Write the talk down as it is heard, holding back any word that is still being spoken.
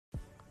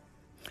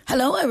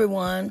Hello,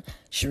 everyone.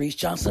 Sharice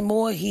Johnson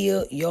Moore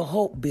here, your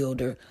hope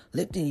builder,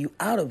 lifting you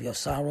out of your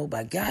sorrow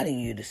by guiding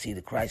you to see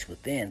the Christ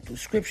within through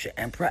scripture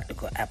and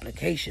practical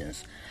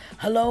applications.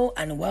 Hello,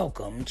 and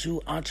welcome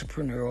to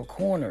Entrepreneurial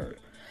Corner,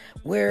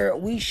 where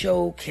we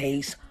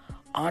showcase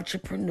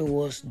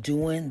entrepreneurs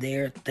doing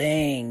their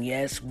thing.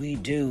 Yes, we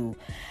do.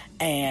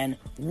 And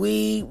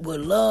we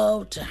would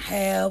love to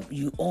have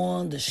you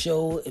on the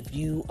show if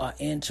you are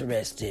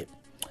interested.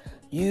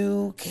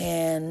 You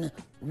can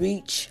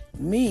reach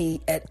me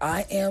at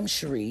I am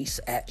Sharice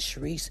at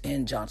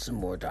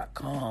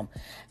ShariceNJohnsonMoore.com,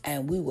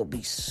 and we will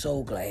be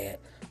so glad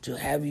to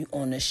have you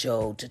on the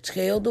show to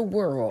tell the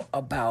world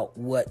about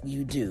what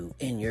you do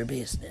in your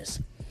business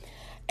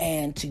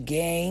and to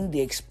gain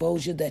the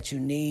exposure that you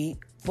need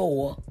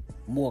for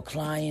more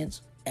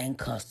clients and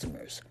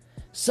customers.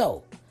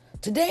 So,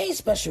 today's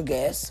special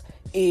guest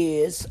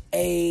is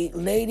a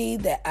lady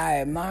that I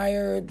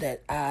admire,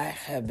 that I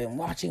have been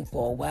watching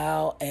for a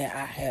while, and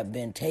I have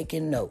been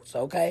taking notes,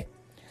 okay?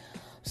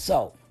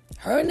 So,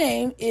 her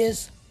name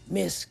is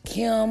Miss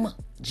Kim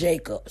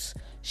Jacobs.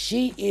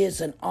 She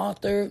is an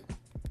author,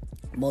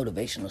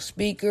 motivational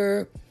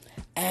speaker,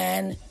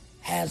 and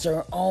has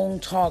her own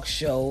talk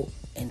show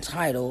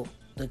entitled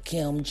The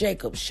Kim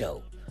Jacobs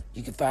Show.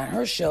 You can find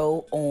her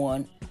show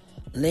on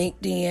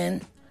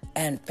LinkedIn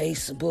and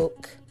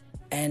Facebook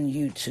and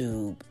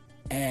YouTube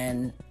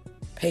and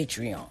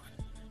Patreon.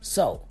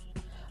 So,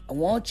 I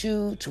want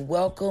you to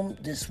welcome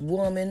this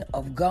woman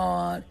of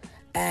God,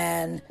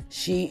 and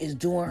she is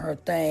doing her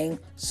thing.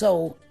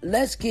 So,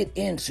 let's get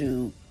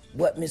into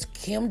what Miss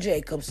Kim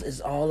Jacobs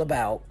is all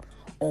about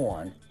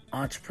on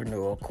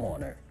Entrepreneurial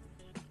Corner.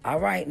 All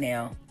right,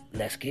 now,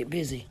 let's get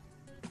busy.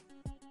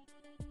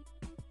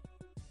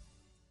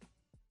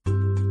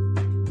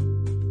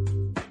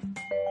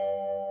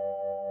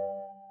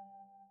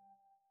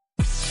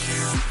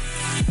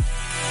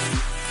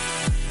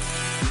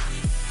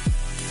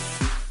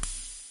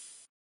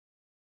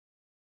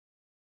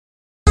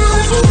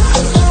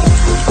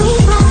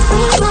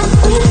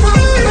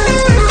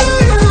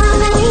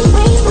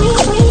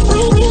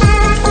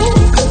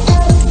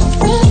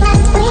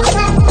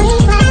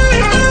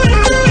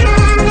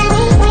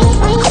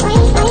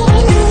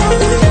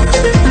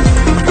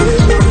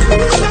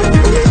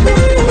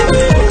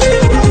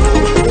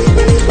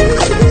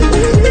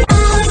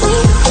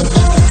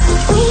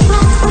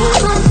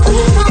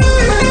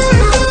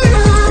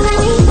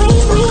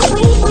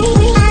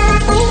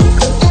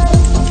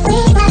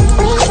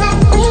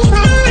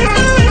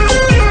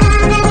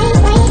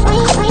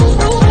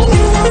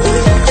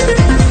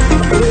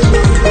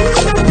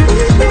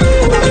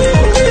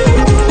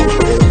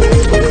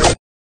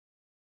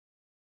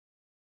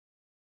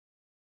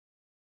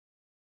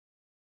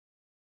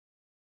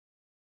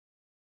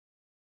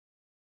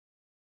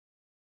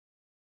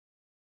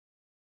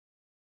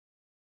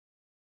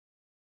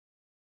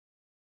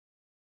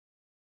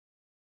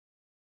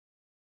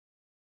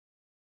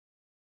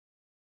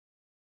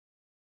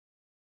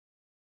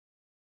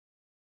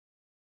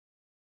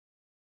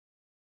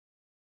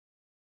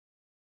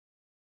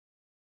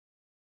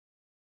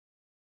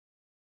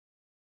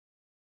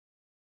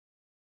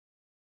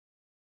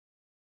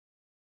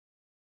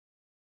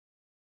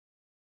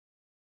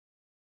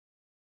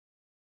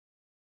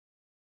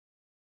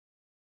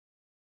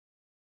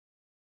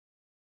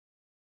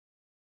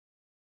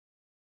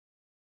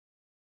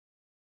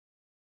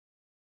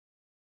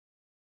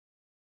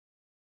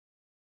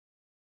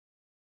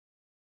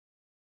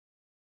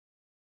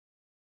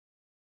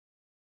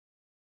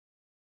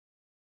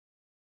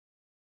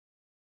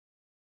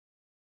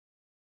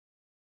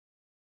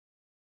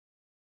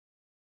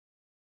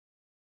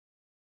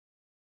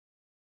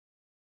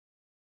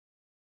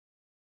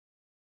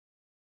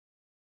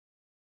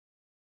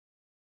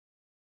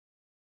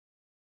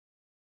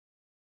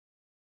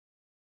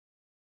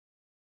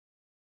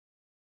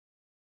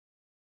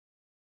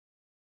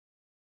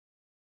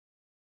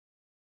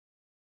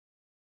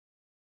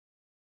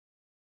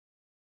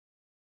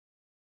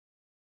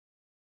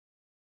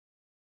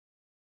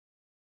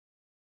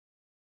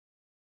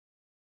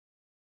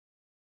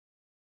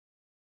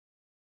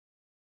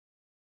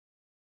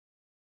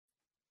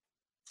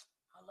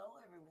 Hello,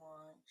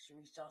 everyone.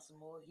 Sharice Johnson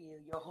Moore here,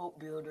 your hope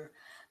builder,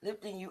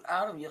 lifting you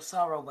out of your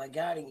sorrow by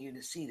guiding you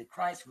to see the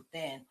Christ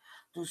within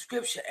through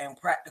scripture and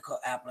practical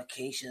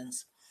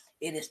applications.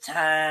 It is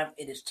time,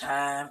 it is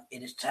time,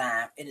 it is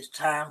time. It is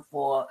time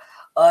for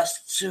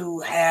us to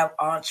have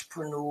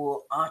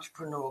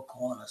entrepreneurial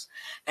corners.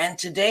 And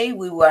today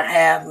we will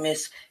have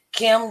Miss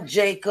Kim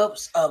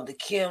Jacobs of the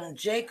Kim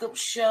Jacobs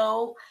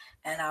Show.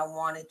 And I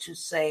wanted to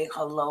say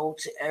hello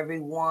to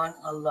everyone.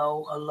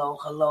 Hello, hello,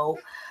 hello.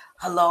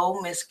 Hello,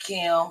 Miss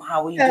Kim.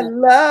 How are you doing?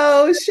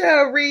 Hello,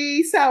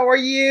 Sharice. How are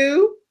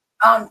you?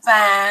 I'm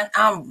fine.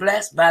 I'm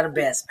blessed by the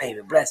best,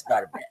 baby. Blessed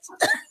by the best.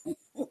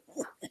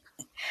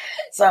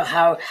 So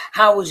how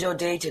was your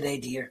day today,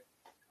 dear?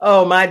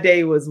 Oh, my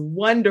day was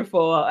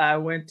wonderful. I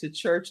went to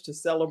church to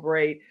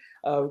celebrate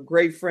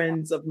great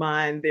friends of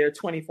mine, their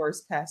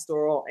 21st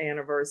pastoral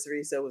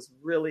anniversary. So it was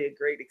really a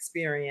great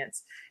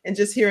experience. And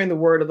just hearing the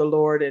word of the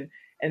Lord, and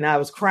I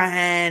was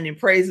crying and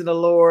praising the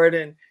Lord,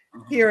 and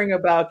hearing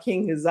about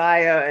King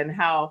Uzziah and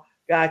how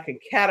God could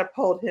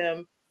catapult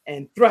him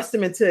and thrust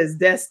him into his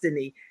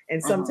destiny.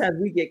 And sometimes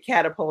we get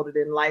catapulted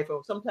in life,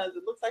 and sometimes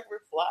it looks like we're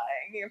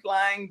flying and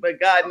flying,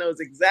 but God knows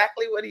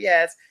exactly what he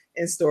has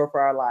in store for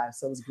our lives.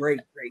 So it was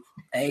great.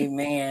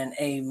 Amen.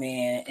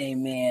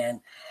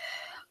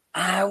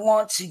 I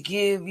want to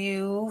give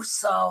you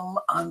some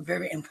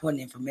very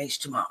important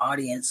information to my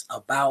audience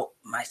about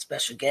my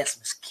special guest,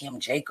 Miss Kim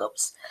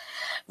Jacobs.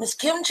 Miss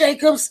Kim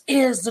Jacobs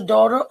is the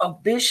daughter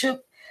of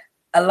Bishop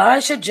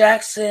Elijah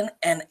Jackson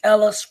and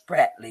Ella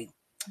Spratley,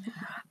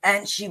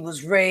 and she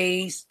was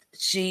raised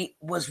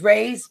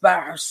by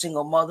her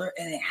single mother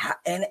in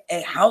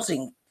a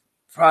housing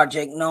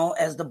project known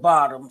as the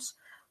Bottoms,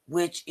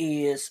 which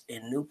is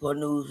in Newport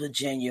News,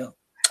 Virginia,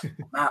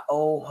 my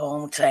old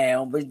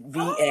hometown, but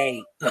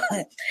VA.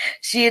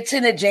 She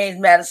attended James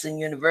Madison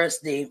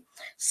University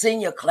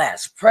senior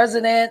class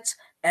president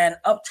and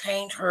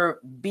obtained her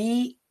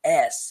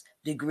BS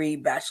degree,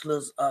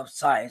 Bachelor's of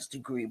Science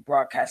degree,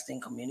 Broadcasting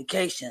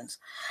Communications.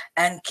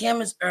 And Kim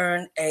has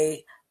earned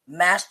a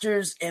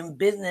Master's in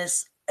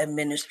Business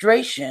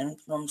Administration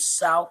from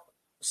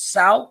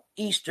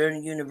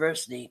Southeastern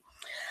University.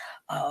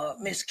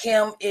 Miss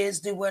Kim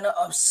is the winner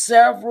of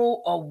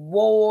several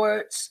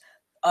awards,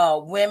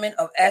 Women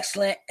of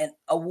Excellence and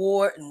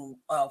Award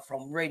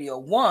from Radio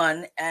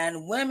One,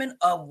 and Women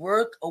of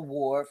Worth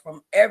Award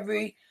from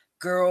Every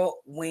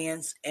Girl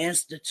Wins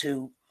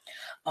Institute.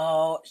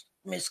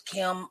 Miss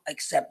Kim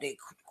accepted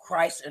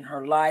Christ in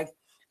her life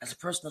as a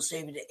personal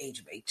savior at the age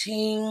of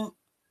 18,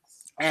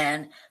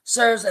 and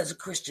serves as a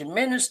Christian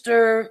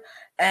minister,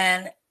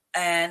 and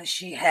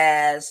she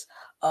has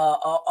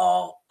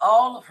all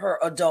of her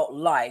adult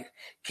life.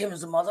 Kim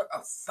is the mother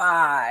of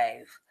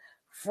 5: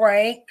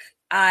 Frank,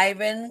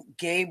 Ivan,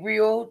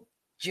 Gabriel,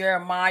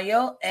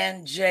 Jeremiah,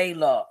 and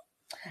Jayla.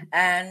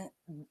 And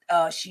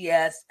she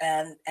has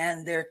and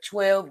their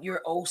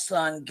 12-year-old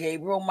son,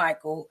 Gabriel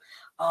Michael.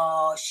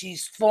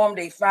 She's formed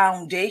a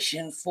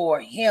foundation for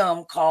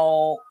him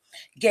called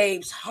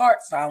Gabe's Heart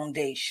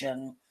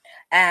Foundation,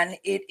 and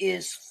it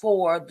is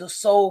for the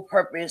sole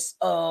purpose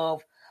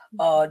of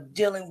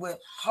dealing with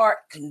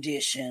heart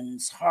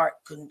conditions,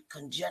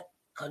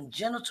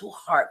 congenital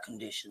heart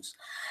conditions,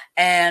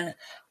 and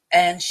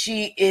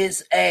she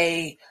is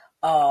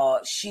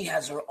she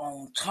has her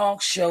own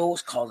talk show.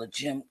 It's called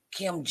the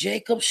Kim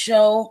Jacobs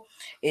Show.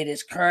 It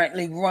is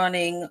currently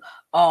running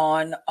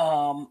on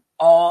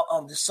all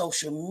of the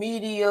social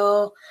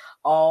media,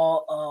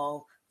 all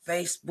of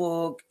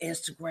Facebook,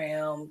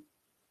 Instagram,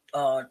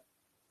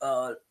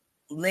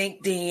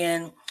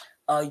 LinkedIn,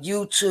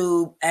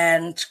 YouTube,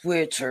 and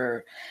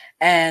Twitter.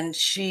 And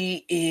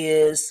she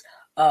is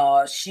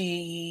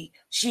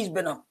she's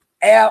been an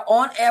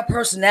on-air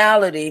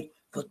personality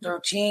for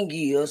 13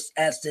 years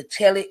as the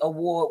Telly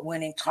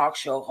Award-winning talk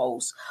show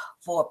host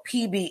for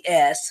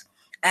PBS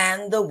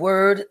and the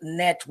Word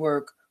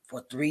Network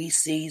for 3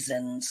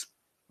 seasons.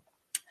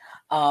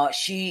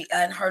 She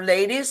and her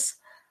latest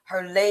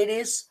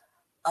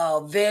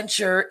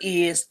venture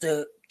is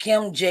the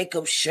Kim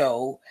Jacobs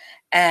Show,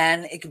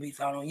 and it can be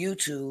found on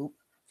YouTube,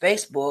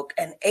 Facebook,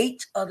 and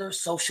 8 other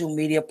social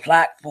media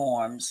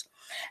platforms.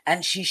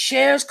 And she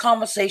shares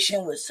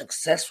conversation with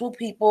successful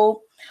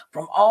people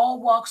from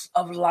all walks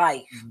of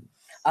life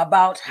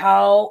about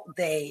how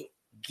they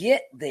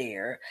get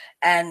there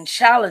and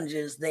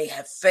challenges they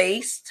have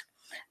faced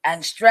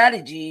and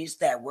strategies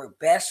that work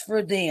best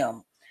for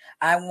them.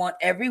 I want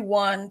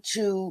everyone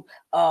to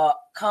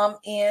come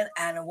in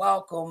and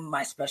welcome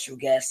my special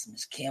guest,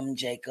 Ms. Kim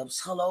Jacobs.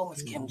 Hello,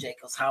 Ms. Kim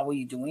Jacobs. How are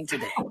you doing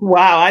today?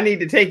 Wow, I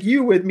need to take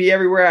you with me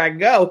everywhere I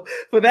go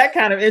for that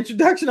kind of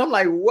introduction. I'm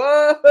like,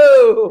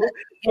 whoa.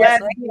 Glad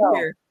to be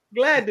here.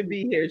 Glad to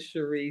be here,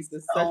 Sharice.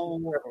 It's such a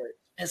privilege.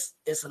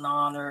 It's an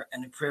honor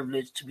and a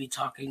privilege to be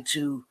talking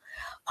to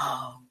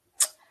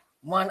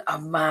one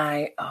of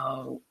my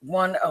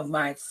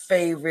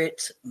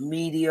favorite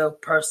media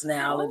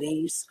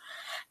personalities.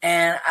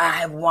 And I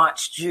have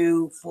watched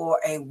you for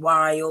a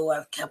while.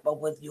 I've kept up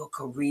with your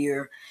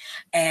career.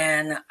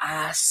 And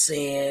I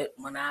said,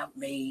 when I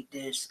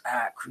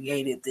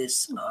created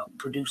this,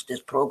 produced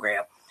this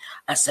program,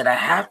 I said, I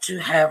have to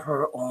have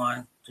her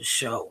on the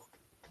show.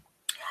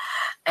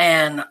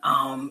 And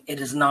it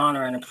is an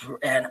honor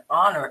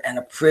and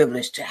a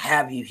privilege to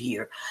have you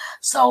here.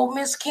 So,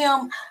 Miss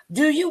Kim,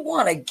 do you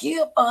want to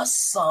give us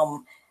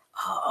some,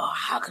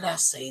 how could I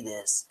say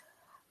this?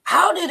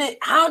 How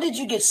did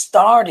you get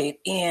started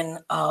in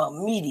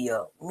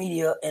media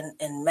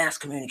and mass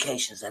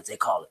communications, as they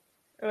call it?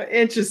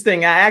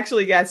 Interesting. I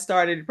actually got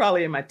started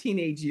probably in my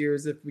teenage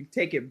years, if we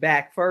take it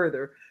back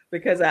further,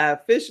 because I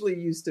officially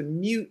used to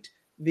mute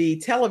the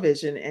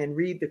television and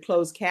read the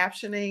closed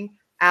captioning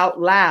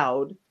out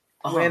loud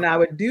when I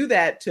would do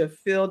that to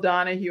Phil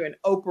Donahue and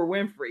Oprah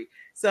Winfrey.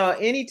 So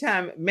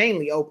anytime,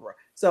 mainly Oprah.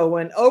 So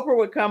when Oprah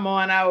would come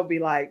on, I would be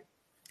like,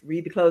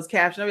 read the closed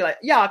caption. I'd be like,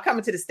 y'all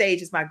coming to the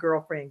stage is my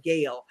girlfriend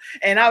Gail.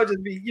 And I would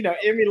just be,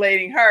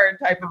 emulating her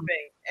type of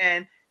thing.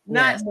 And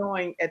not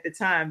knowing at the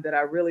time that I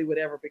really would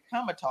ever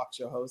become a talk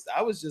show host.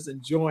 I was just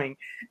enjoying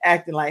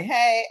acting like,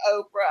 hey,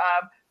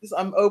 Oprah,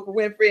 I'm Oprah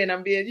Winfrey, and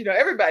I'm being,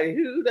 everybody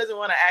who doesn't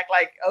want to act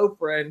like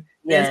Oprah, and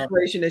the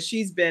inspiration that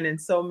she's been in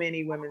so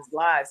many women's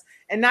lives.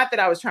 And not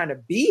that I was trying to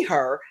be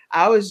her,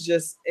 I was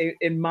just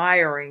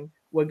admiring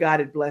what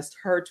God had blessed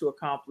her to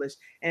accomplish,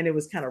 and it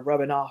was kind of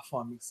rubbing off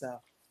on me. So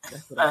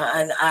that's what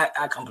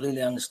I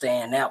completely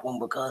understand that one,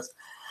 because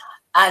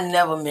I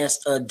never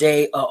missed a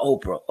day of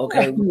Oprah.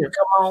 Okay, come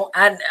on,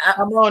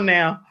 come on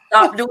now.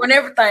 Stop doing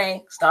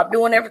everything.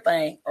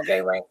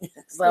 Okay, right.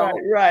 So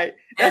right.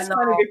 That's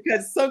funny,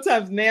 because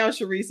sometimes now,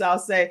 Sharice, I'll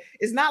say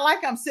it's not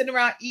like I'm sitting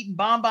around eating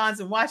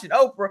bonbons and watching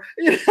Oprah.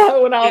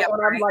 When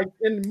I'm like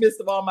in the midst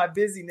of all my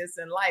busyness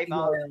in life,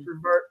 I'll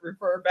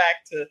refer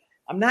back to,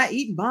 I'm not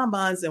eating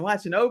bonbons and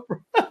watching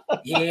Oprah.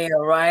 Yeah,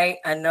 right.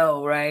 I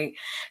know, right?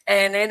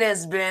 And it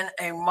has been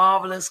a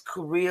marvelous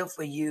career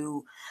for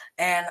you.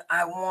 And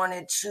I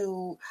wanted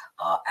to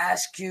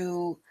ask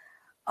you,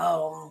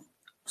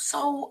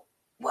 so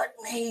what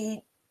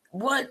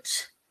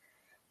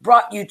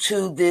brought you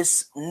to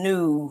this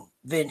new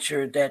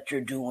venture that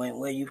you're doing,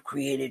 where you've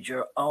created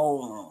your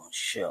own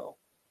show,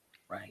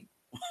 right?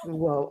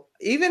 Well,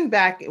 even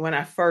back when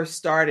I first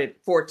started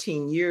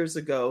 14 years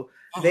ago,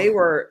 they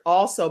were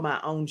also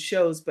my own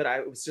shows, but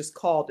it was just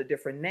called a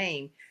different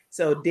name.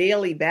 So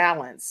Daily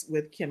Balance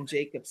with Kim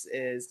Jacobs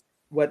is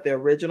what the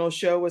original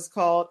show was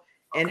called.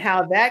 And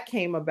how that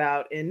came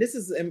about, and this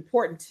is an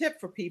important tip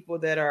for people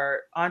that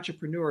are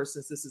entrepreneurs,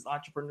 since this is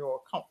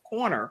Entrepreneur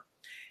Corner,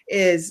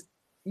 is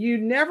you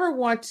never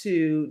want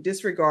to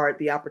disregard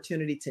the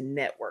opportunity to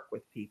network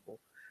with people.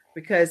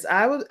 Because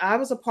I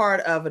was a part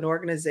of an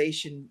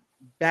organization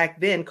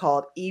back then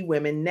called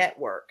eWomen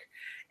Network.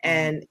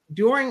 And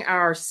during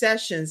our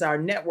sessions, our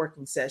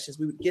networking sessions,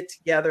 we would get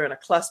together in a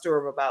cluster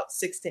of about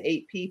 6 to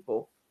 8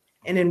 people.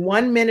 And in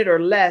 1 minute or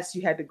less,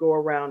 you had to go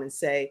around and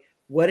say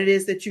what it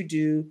is that you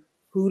do,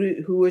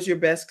 who is your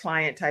best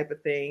client type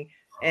of thing,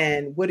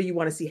 and what do you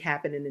want to see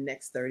happen in the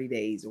next 30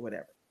 days or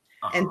whatever.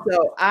 And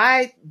so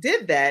I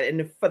did that.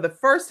 And for the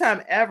first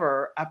time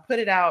ever, I put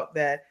it out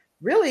that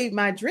really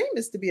my dream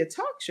is to be a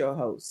talk show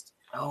host.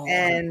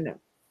 And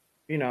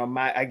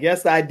I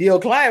guess the ideal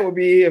client would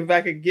be if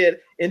I could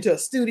get into a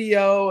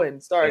studio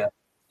and start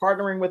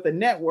partnering with a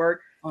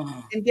network.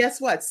 And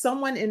guess what?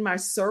 Someone in my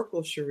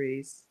circle,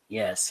 Sharice,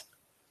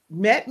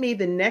 met me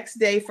the next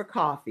day for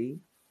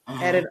coffee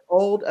at an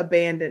old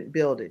abandoned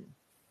building.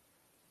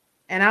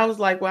 And I was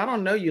like, well, I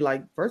don't know you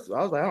like, first of all,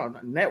 I was like, I don't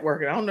know,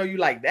 networking. I don't know you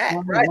like that.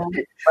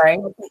 Right.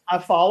 I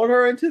followed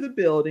her into the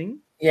building.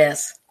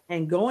 Yes.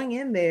 And going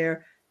in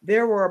there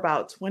were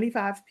about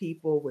 25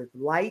 people with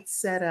lights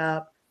set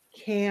up,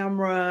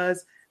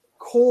 cameras,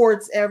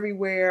 cords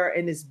everywhere,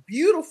 in this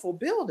beautiful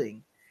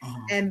building.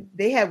 And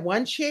they had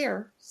one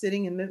chair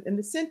sitting in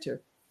the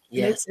center.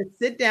 Yes. And they said,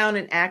 sit down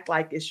and act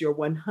like it's your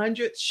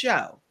 100th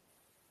show.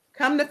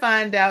 Come to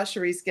find out,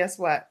 Sharice, guess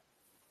what?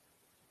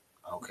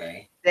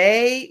 Okay.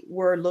 They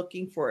were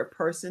looking for a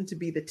person to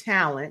be the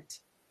talent.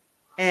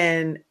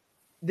 And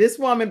this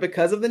woman,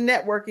 because of the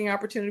networking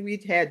opportunity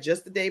we'd had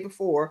just the day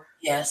before,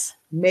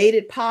 made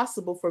it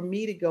possible for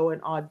me to go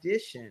and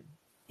audition.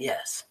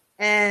 Yes.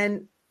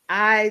 And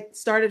I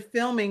started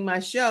filming my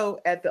show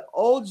at the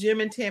old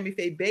Jim and Tammy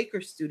Faye Baker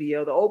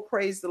studio, the old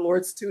Praise the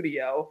Lord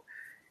studio,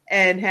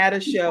 and had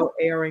a show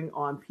airing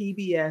on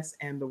PBS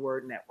and the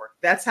Word Network.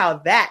 That's how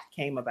that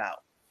came about.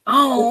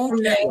 Oh,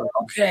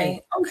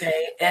 okay.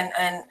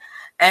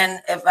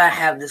 And if I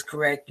have this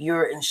correct,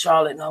 you're in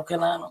Charlotte, North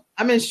Carolina?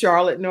 I'm in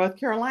Charlotte, North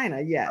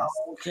Carolina, yes.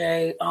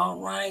 Okay,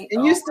 all right.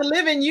 And used to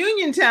live in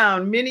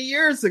Uniontown many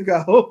years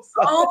ago.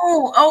 So.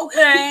 Oh,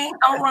 okay,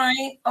 all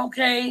right.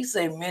 Okay,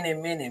 say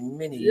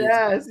many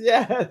years.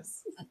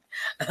 Yes.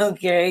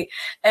 Okay,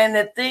 and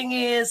the thing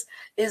is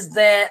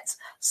that,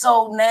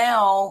 so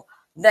now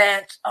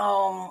that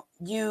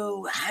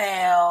you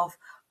have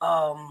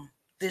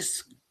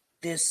this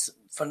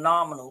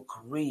phenomenal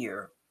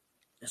career,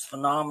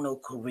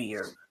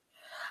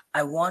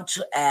 I want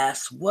to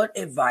ask, what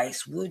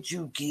advice would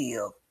you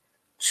give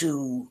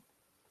to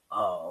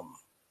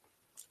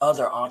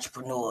other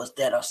entrepreneurs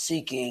that are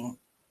seeking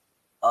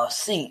a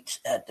seat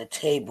at the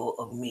table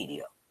of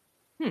media?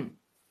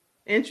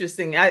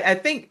 Interesting. I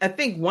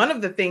think one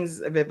of the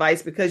things of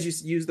advice, because you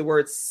use the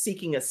word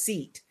seeking a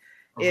seat,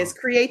 is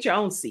create your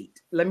own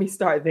seat. Let me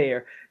start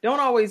there. Don't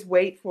always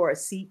wait for a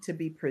seat to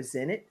be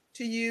presented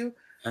to you.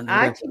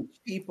 I teach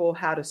people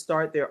how to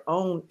start their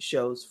own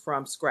shows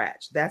from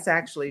scratch. That's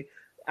actually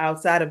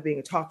outside of being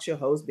a talk show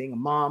host, being a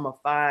mom of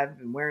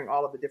 5 and wearing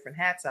all of the different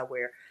hats I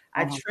wear.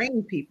 I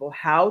train people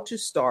how to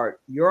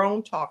start your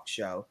own talk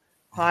show,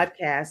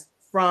 podcast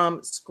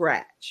from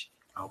scratch.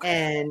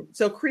 And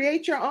so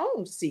create your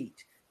own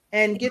seat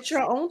and get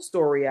your own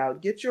story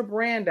out, get your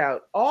brand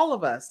out. All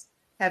of us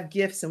have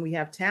gifts and we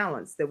have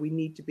talents that we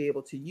need to be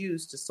able to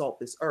use to salt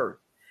this earth.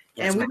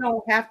 And we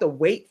don't have to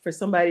wait for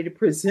somebody to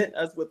present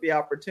us with the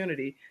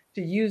opportunity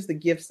to use the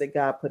gifts that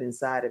God put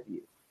inside of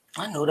you.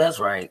 I know that's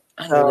right.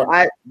 I know So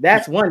that.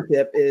 that's one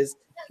tip is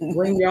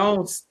bring your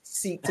own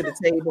seat to the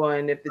table.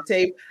 And if the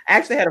table, I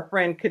actually had a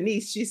friend,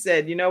 Kenise, she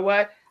said, you know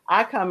what?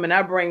 I come and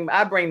I bring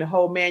the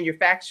whole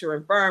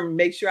manufacturing firm,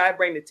 make sure I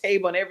bring the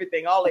table and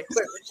everything, all the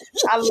equipment.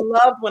 I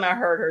loved when I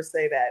heard her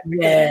say that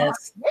because you don't have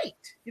to wait.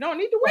 You don't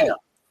need to wait.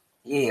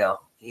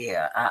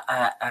 Yeah.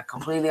 I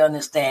completely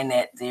understand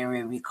that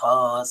theory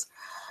because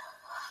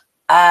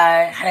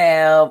I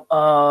have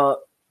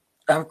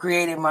I've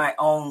created my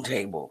own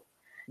table.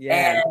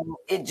 Yeah. And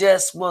it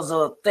just was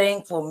a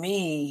thing for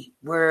me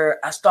where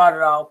I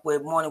started off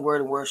with Morning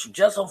Word and Worship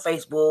just on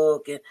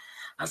Facebook. And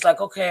I was like,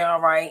 okay, all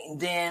right. And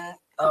then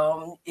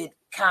God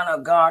kind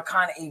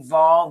of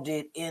evolved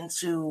it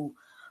into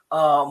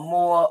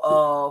more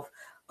of,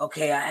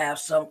 okay, I have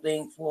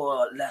something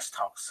for Let's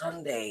Talk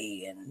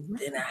Sunday. And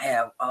then I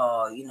have,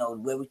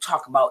 where we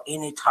talk about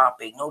any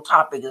topic. No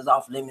topic is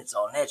off limits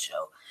on that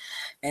show.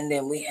 And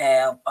then we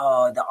have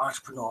the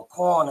Entrepreneur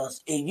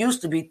Corners. It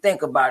used to be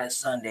Think About It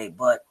Sunday,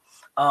 but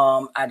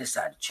I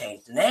decided to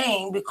change the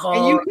name because...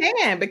 And you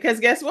can, because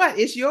guess what?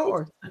 It's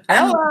yours.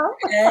 Hello.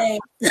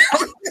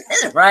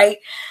 Right.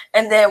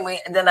 And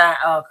then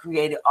I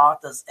created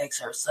Authors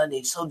Excerpt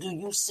Sunday. So do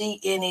you see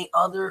any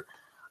other,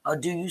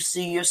 do you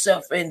see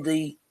yourself in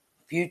the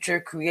future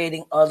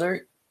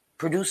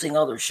producing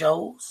other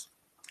shows?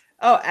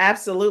 Oh,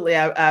 absolutely.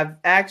 I've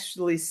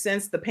actually,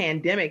 since the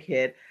pandemic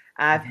hit,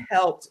 I've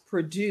helped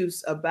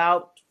produce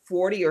about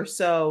 40 or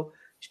so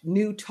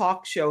new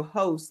talk show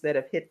hosts that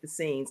have hit the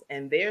scenes,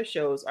 and their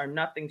shows are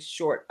nothing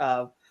short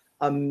of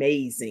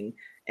amazing.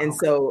 And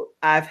so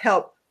I've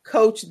helped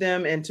coach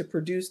them and to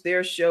produce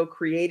their show,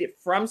 create it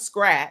from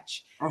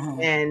scratch.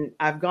 And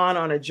I've gone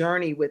on a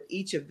journey with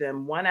each of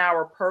them, 1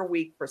 hour per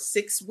week for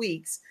 6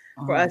 weeks,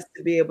 for us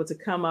to be able to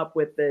come up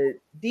with the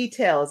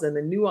details and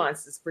the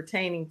nuances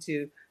pertaining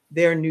to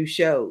their new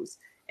shows.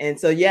 And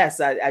so,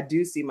 yes, I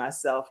do see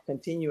myself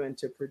continuing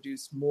to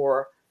produce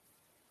more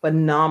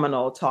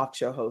phenomenal talk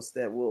show hosts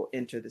that will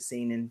enter the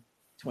scene in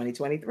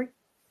 2023.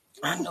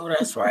 I know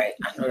that's right.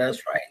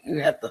 You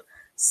have to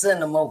send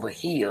them over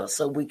here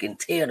so we can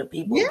tell the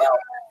people about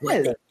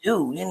what they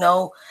do,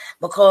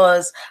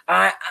 because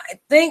I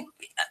think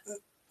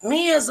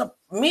me as a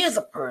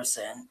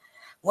person,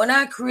 when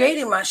I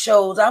created my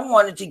shows, I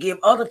wanted to give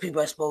other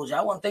people exposure.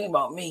 I wasn't thinking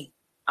about me.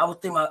 I was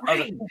thinking about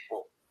other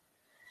people.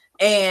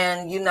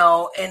 And,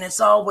 and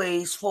it's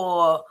always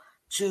to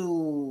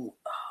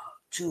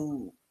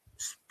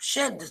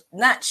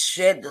not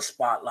shed the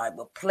spotlight,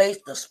 but place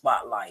the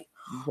spotlight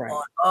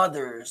on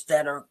others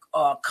that are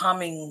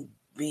coming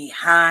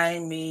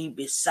behind me,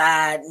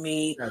 beside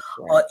me,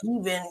 or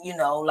even,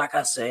 like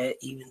I said,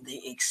 even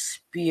the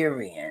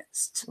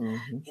experienced,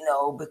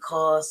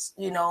 because,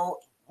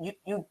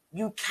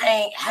 you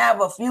can't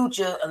have a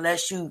future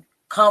unless you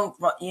come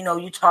from,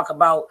 you talk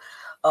about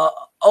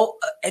more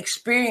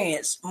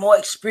experience,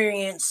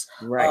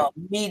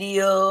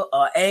 media,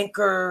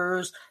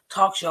 anchors,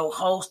 talk show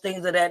hosts,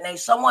 things of that nature.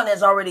 Someone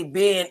has already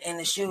been in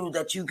the shoes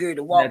that you get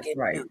to walk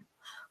into,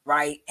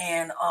 right?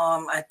 And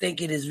I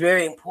think it is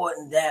very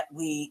important that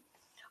we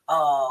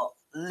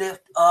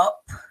lift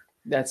up,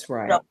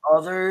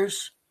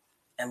 others,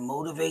 and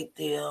motivate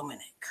them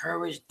and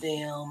encourage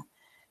them,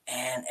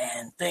 and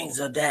things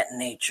of that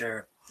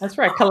nature. That's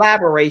right.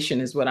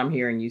 Collaboration is what I'm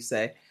hearing you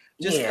say.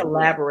 Just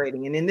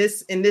collaborating. And in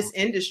this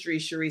industry,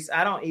 Sharice,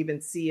 I don't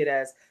even see it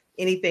as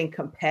anything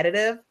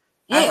competitive.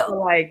 I feel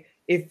like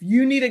if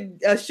you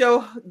need a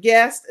show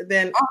guest,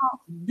 then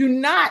do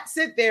not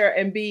sit there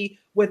and be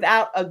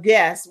without a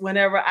guest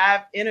whenever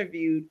I've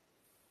interviewed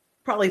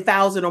probably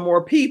 1,000 or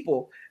more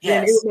people.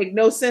 Then it would make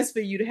no sense for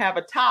you to have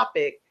a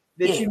topic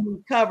that you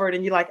need covered.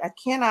 And you're like, I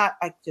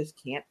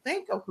just can't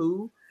think of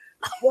who.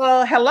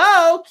 Well,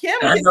 hello, Kim.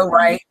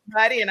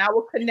 Somebody, and I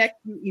will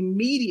connect you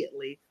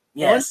immediately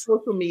on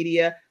social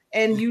media,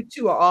 and you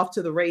two are off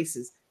to the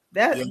races.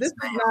 This is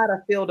not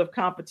a field of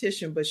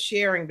competition, but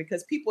sharing,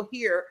 because people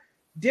hear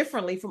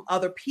differently from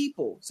other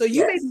people. So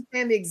you may be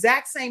saying the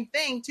exact same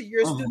thing to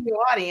your studio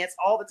audience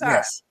all the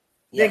time.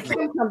 Then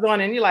Kim comes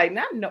on and you're like,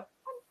 I know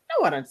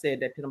I done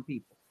said that to them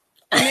people.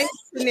 And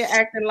they're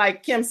acting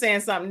like Kim saying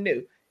something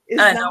new. It's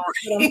not that I'm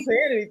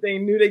saying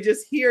anything new. They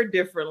just hear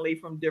differently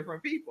from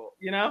different people,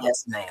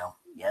 Yes, ma'am.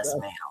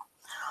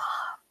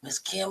 Miss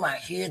Kim, I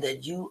hear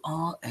that you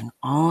are an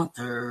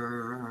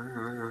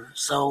author.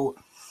 So,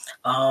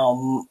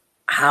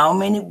 how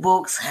many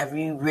books have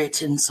you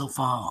written so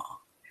far?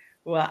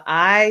 Well,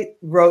 I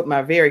wrote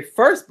my very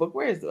first book.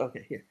 Where is it?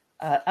 Okay, here.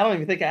 I don't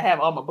even think I have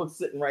all my books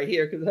sitting right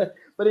here.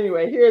 But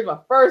anyway, here's my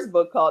first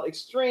book called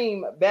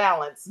Extreme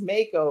Balance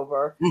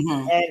Makeover.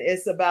 And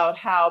it's about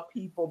how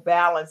people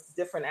balance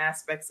different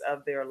aspects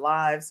of their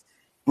lives.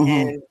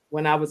 And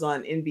when I was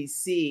on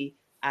NBC,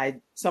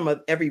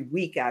 every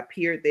week I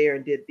appeared there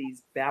and did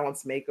these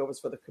balance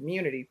makeovers for the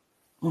community.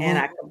 And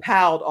I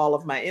compiled all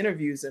of my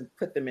interviews and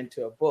put them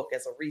into a book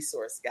as a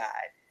resource guide.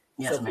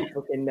 So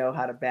people can know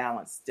how to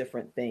balance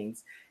different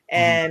things.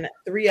 And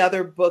 3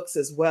 other books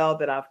as well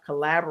that I've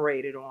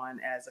collaborated on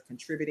as a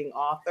contributing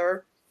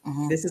author.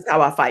 This is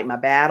how I fight my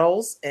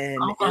battles,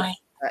 and Okay.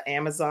 it's an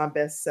Amazon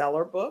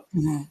bestseller book.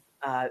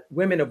 Mm-hmm.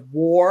 Women of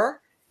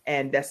War,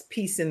 and that's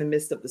Peace in the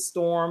Midst of the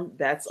Storm.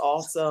 That's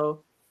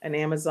also an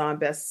Amazon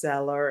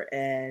bestseller.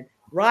 And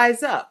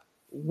Rise Up,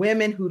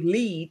 Women Who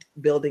Lead,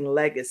 Building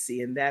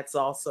Legacy, and that's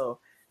also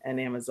an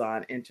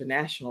Amazon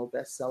international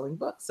best-selling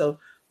book. So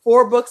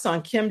 4 books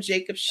on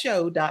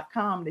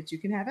KimJacobsShow.com that you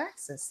can have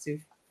access to.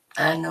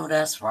 I know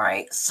that's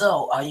right.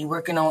 So are you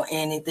working on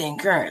anything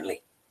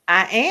currently?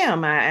 I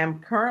am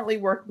currently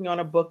working on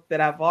a book that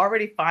I've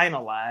already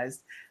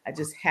finalized. I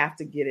just have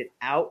to get it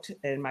out.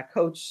 And my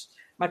coach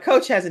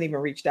hasn't even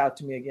reached out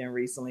to me again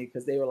recently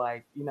because they were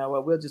like, you know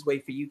what, we'll just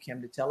wait for you,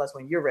 Kim, to tell us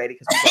when you're ready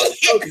because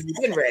you've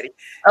been ready.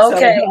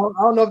 Okay. So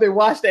I don't know if they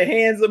washed their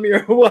hands of me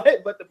or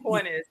what, but the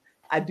point is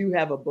I do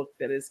have a book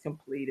that is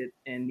completed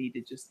and need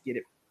to just get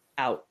it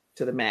out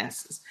to the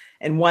masses.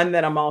 And one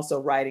that I'm also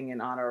writing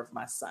in honor of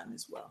my son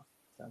as well.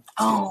 So,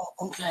 oh,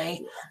 okay.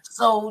 Yeah.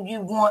 So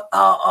you want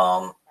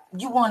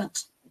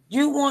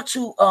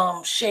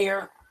to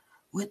share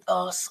with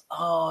us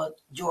about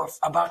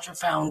your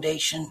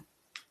foundation?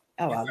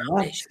 Oh, I'd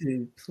love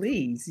to,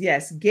 please.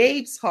 Yes,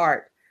 Gabe's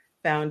Heart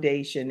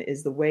Foundation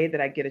is the way that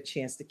I get a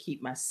chance to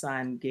keep my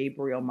son,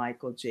 Gabriel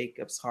Michael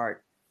Jacobs'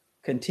 heart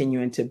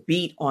continuing to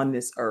beat on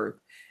this earth.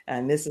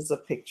 And this is a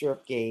picture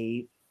of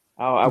Gabe.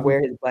 Oh, I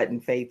wear his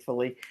button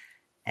faithfully.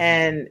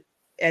 And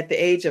at the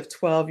age of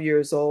 12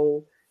 years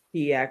old,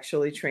 he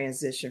actually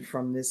transitioned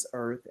from this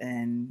earth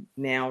and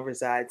now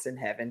resides in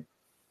heaven.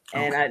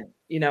 And I'm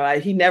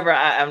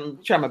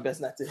trying my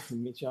best not to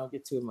make sure I don't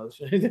get too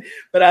emotional,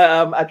 but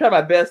I try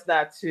my best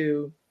not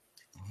to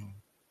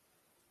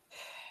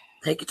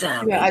take your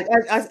time.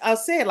 I'll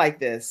say it like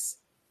this.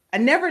 I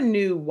never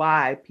knew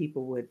why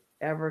people would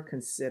ever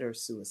consider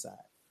suicide.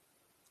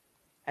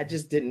 I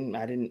just didn't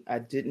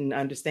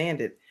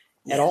understand it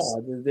at all.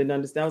 I just didn't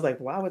understand. I was like,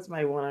 why would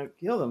somebody want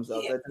to kill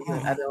themselves?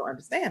 I don't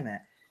understand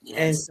that. Yes.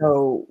 And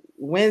so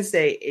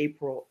Wednesday,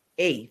 April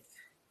 8th,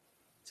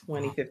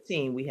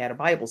 2015, we had a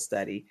Bible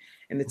study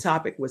and the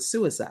topic was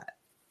suicide.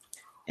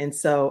 And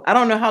so I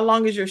don't know how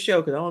long is your show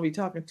because I don't want to be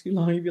talking too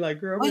long. You'd be like,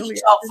 girl, we can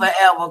talk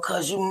forever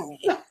because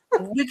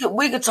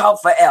we could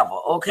talk forever,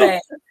 okay?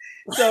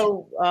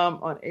 So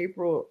on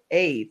April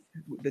 8th,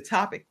 the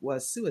topic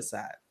was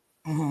suicide.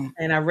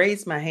 And I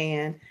raised my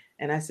hand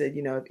and I said,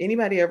 you know, if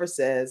anybody ever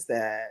says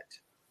that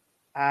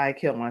I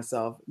killed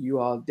myself, you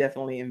all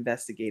definitely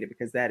investigate it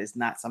because that is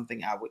not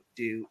something I would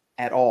do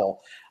at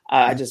all.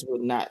 I just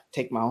would not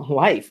take my own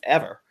life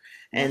ever.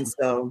 And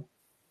so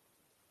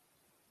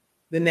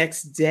the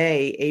next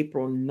day,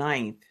 April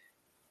 9th,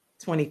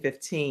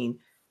 2015,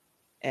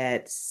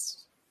 at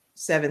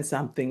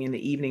 7-something in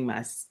the evening,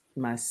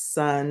 my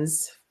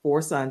sons,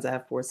 4 sons, I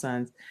have 4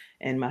 sons,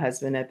 and my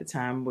husband at the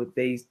time,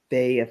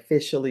 they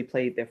officially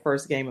played their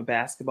first game of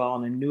basketball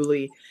on a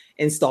newly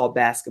installed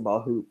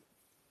basketball hoop.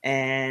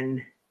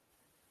 And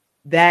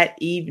that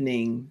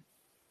evening,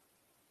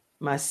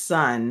 my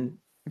son,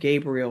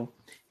 Gabriel,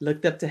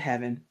 looked up to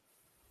heaven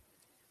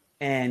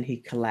and he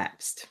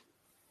collapsed.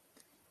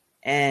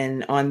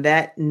 And on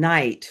that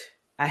night,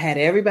 I had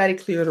everybody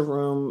clear the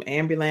room,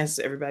 ambulance,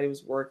 everybody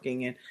was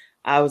working. And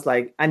I was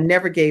like, I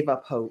never gave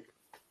up hope.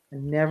 I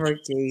never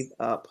gave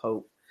up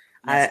hope.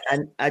 I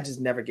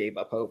just never gave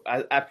up hope.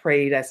 I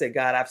prayed. I said,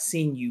 God, I've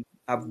seen you.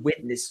 I've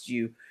witnessed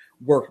you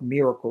work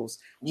miracles.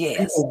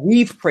 Yes. People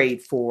we've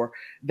prayed for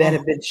that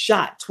have been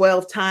shot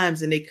 12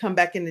 times and they come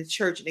back in the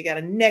church and they got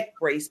a neck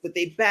brace, but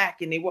they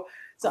back and they walk.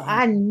 So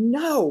I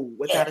know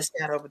without a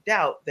shadow of a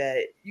doubt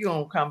that you're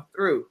going to come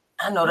through.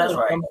 I know that's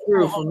right. Come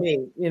through for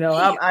me. You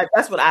know,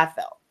 that's what I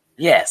felt.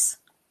 Yes.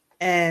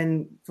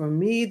 And for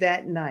me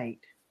that night,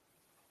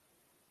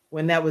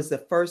 when that was the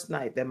first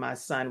night that my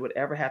son would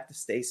ever have to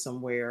stay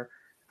somewhere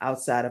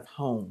outside of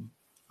home.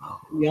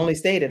 We only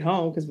stayed at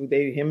home because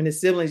him and his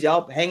siblings,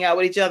 y'all hang out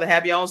with each other,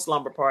 have your own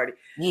slumber party.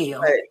 Yeah.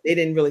 But they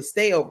didn't really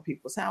stay over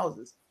people's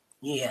houses.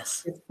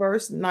 Yes. His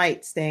first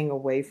night staying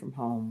away from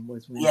home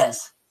was when he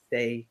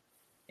stayed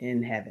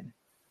in heaven.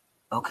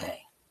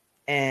 Okay.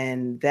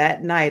 And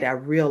that night I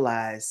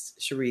realized,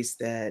 Sharice,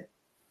 that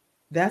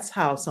that's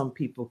how some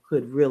people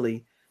could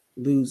really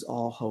lose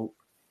all hope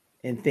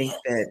and think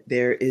that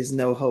there is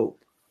no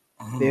hope.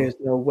 There's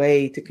no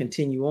way to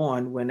continue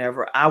on.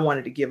 Whenever I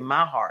wanted to give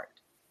my heart,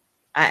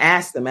 I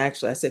asked them,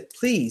 actually, I said,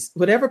 please,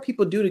 whatever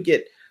people do to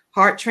get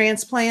heart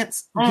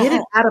transplants, get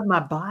it out of my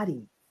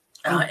body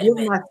and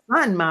give my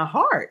son my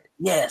heart.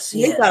 Yes.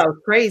 They thought I was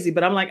crazy,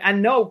 but I'm like, I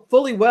know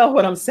fully well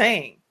what I'm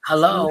saying.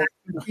 Hello. I'm not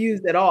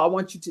confused at all. I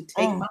want you to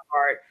take my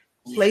heart,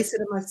 place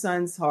it in my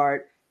son's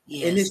heart,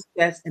 in his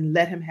chest, and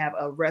let him have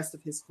a rest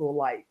of his full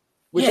life,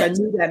 which I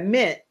knew that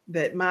meant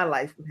that my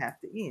life would have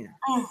to end.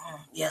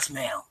 Yes,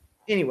 ma'am.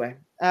 Anyway,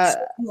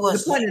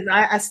 the point is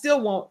I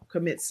still won't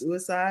commit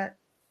suicide.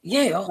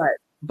 Yeah.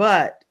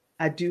 But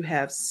I do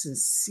have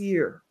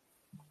sincere,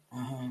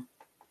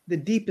 the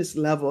deepest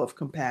level of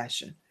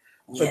compassion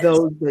for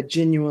those that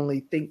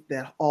genuinely think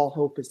that all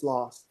hope is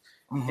lost.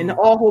 And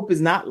all hope is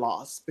not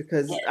lost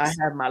because I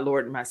have my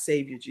Lord and my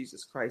Savior,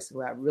 Jesus Christ,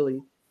 who I really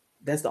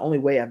that's the only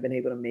way I've been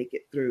able to make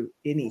it through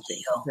anything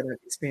Yeah. that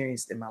I've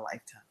experienced in my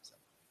lifetime. So.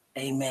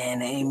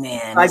 Amen.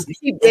 Amen. I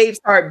keep Gabe's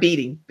heart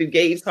beating through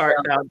Gabe's Heart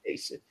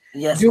Foundation.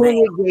 Yes,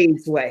 doing ma'am. it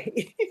Gabe's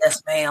way.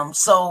 Yes, ma'am.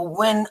 So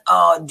when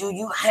do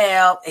you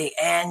have a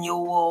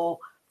annual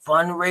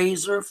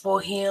fundraiser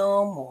for him?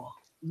 Or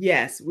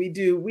Yes, we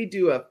do. We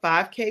do a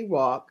 5K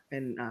walk,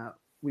 and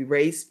we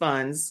raise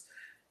funds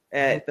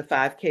at the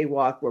 5K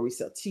walk where we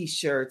sell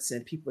T-shirts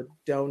and people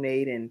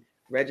donate and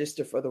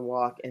register for the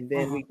walk. And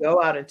then we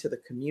go out into the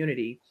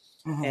community,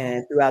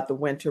 and throughout the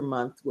winter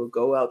month, we'll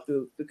go out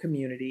through the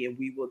community and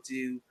we will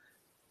do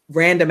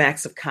random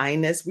acts of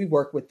kindness. We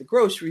work with the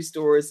grocery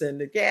stores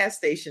and the gas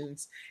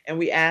stations, and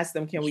we ask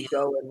them, can we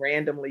go and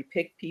randomly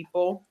pick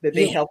people that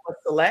they help us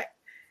select?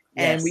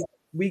 And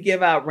we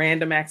give out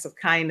random acts of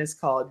kindness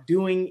called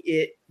Doing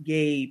It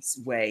Gabe's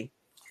Way.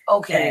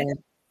 Okay.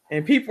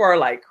 And people are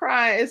like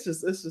crying. It's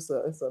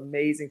an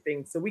amazing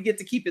thing. So we get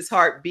to keep his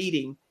heart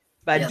beating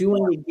by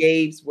doing it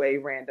Gabe's way,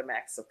 random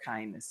acts of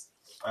kindness.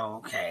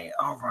 Okay.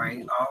 All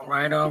right.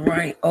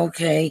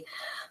 Okay.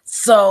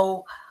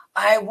 So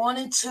I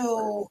wanted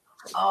to,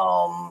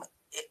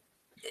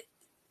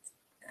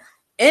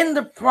 in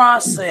the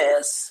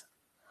process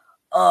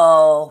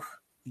of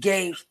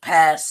Gabe's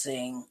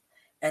passing,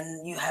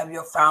 and you have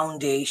your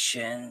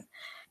foundation,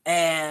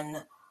 and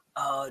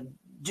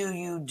do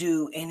you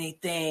do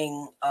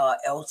anything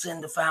else in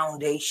the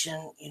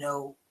foundation?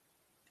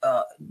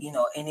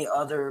 Any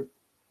other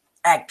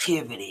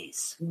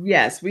activities?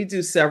 Yes, we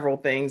do several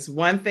things.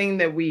 One thing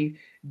that we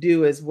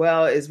do as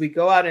well is we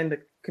go out in the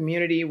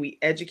community, we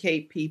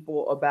educate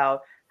people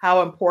about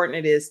how important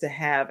it is to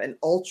have an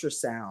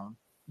ultrasound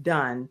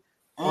done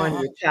on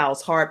your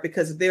child's heart,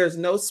 because there's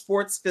no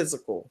sports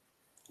physical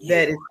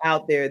that is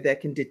out there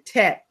that can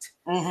detect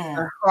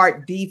a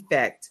heart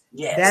defect.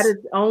 That is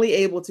only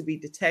able to be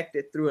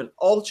detected through an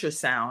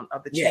ultrasound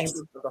of the chambers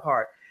of the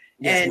heart.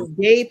 And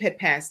Gabe had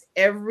passed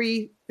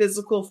every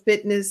physical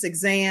fitness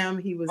exam.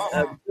 He was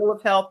a Bill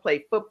of Health,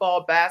 played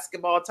football,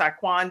 basketball,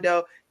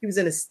 taekwondo. He was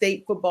in a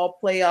state football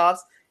playoffs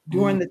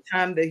during the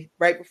time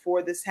right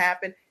before this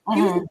happened.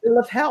 He was a Bill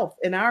of Health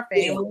in our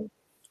family,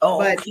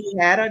 but he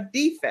had a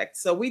defect.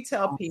 So we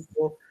tell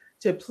people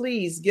to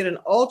please get an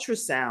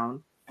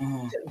ultrasound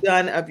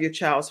done of your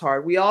child's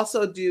heart. We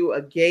also do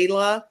a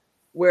gala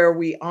where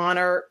we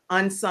honor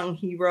unsung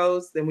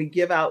heroes. Then we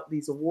give out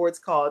these awards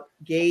called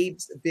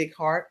Gabe's Big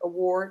Heart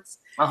Awards.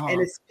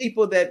 And it's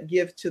people that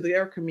give to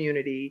their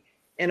community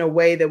in a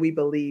way that we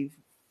believe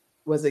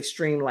was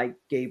extreme, like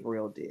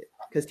Gabriel did,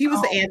 because he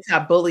was the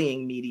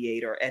anti-bullying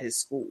mediator at his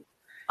school.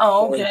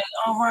 Oh, okay.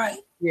 All right.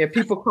 Yeah,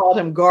 people called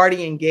him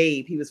Guardian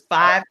Gabe. He was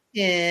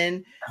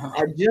 5'10",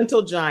 a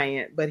gentle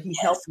giant, but he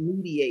helped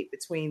mediate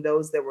between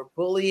those that were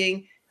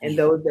bullying and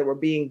those that were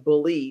being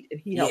bullied, and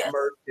he helped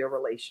merge their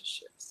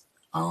relationships.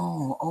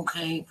 Oh,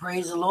 okay.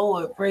 Praise the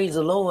Lord. Praise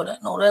the Lord. I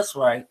know that's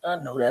right.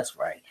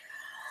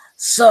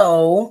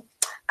 So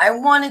I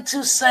wanted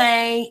to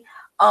say,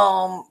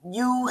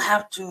 you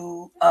have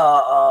to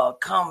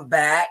come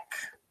back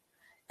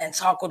and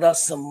talk with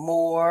us some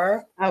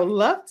more. I would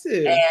love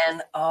to.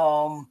 And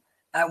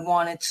I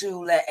wanted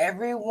to let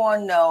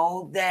everyone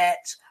know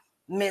that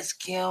Miss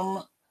Kim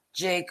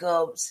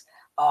Jacobs'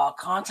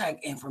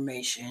 contact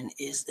information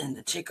is in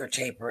the ticker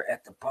taper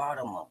at the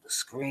bottom of the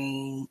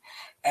screen.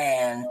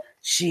 And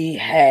she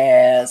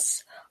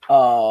has,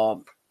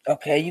 you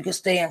can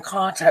stay in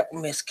contact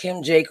with Miss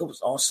Kim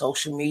Jacobs on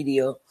social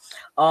media.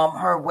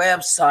 Her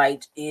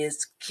website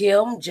is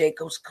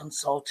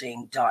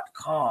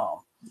kimjacobsconsulting.com.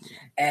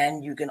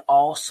 And you can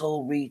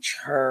also reach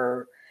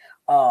her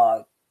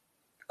through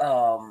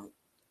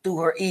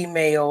her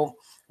email,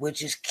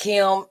 which is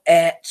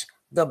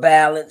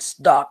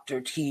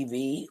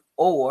kim@thebalancedoctortv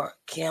or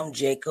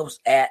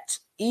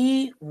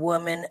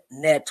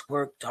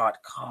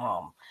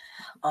kimjacobs@eWomenNetwork.com.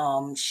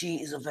 She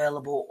is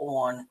available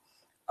on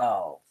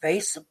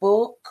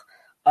Facebook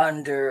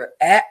under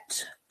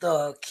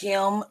 @The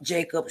Kim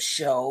Jacobs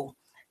Show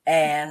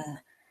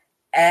and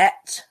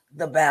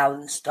 @The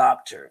Balanced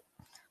Doctor.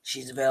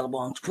 She's available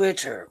on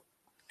Twitter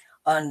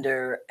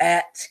under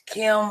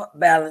 @Kim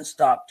Balanced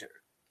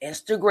Doctor,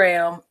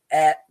 Instagram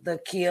 @The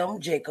Kim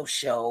Jacobs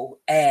Show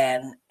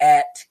and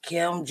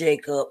 @Kim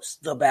Jacobs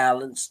The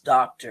Balanced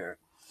Doctor,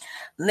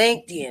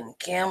 LinkedIn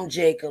Kim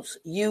Jacobs,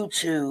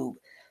 YouTube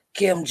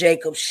Kim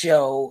Jacobs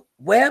Show,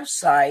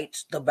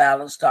 website The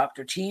Balanced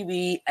Doctor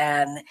TV,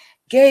 and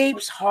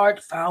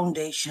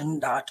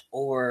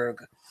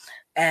GabesHeartFoundation.org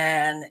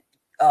and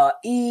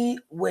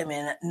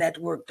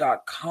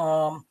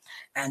eWomenNetwork.com,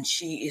 and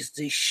she is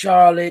the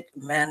Charlotte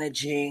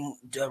Managing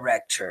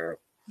Director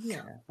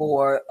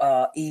for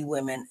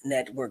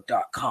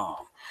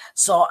eWomenNetwork.com.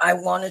 So I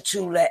wanted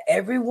to let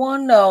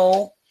everyone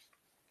know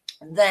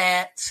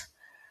that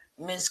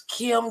Miss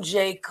Kim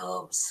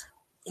Jacobs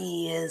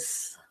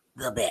is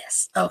the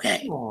best.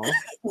 Okay.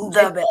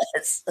 The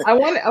best. I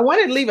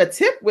wanted to leave a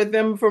tip with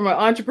them from an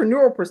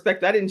entrepreneurial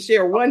perspective. I didn't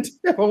share one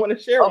tip. I want to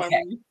share one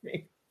with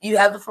you. You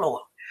have the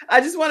floor. I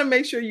just want to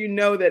make sure you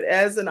know that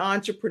as an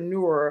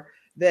entrepreneur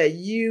that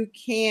you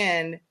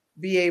can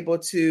be able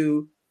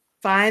to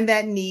find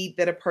that need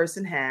that a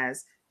person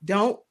has.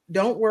 Don't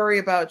worry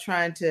about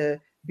trying to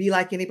be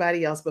like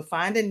anybody else, but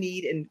find a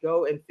need and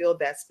go and fill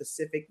that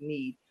specific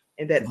need,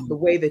 and that the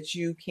way that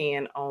you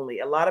can only.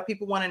 A lot of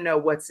people want to know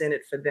what's in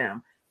it for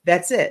them.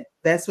 That's it.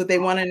 That's what they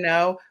want to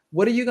know.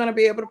 What are you going to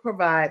be able to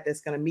provide that's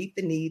going to meet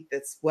the need?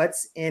 That's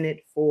what's in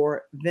it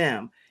for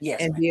them.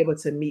 Yes, and ma'am. be able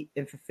to meet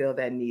and fulfill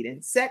that need,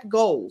 and set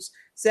goals.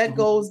 Set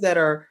goals that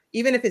are,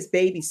 even if it's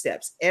baby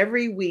steps,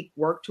 every week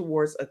work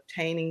towards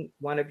obtaining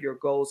one of your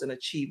goals and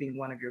achieving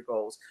one of your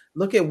goals.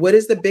 Look at what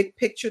is the big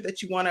picture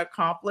that you want to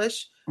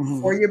accomplish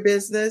for your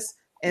business,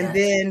 and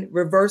then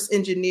reverse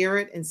engineer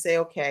it and say,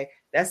 okay,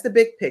 that's the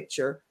big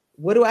picture.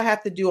 What do I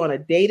have to do on a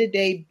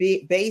day-to-day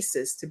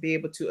basis to be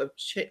able to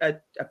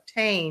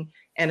obtain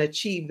and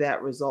achieve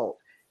that result?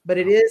 But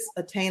it is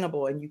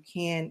attainable and you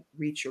can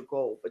reach your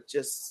goal, but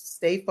just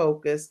stay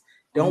focused.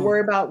 Don't worry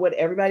about what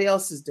everybody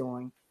else is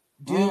doing.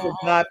 Do what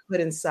God put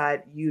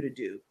inside you to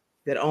do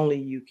that only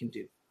you can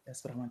do.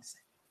 That's what I want to say.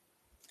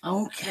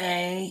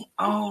 Okay.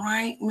 All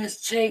right,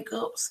 Miss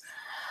Jacobs.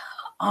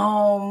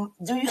 Do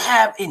you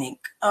have any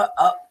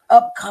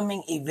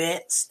upcoming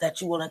events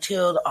that you want to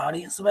tell the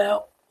audience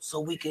about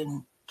so we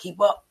can keep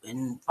up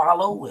and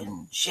follow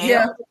and share?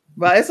 Yeah,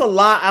 but it's a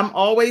lot. I'm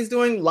always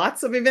doing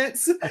lots of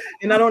events,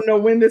 and I don't know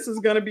when this is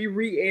going to be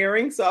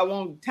re-airing, so I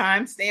won't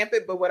timestamp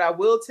it. But what I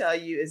will tell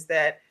you is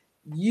that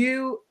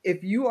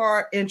if you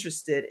are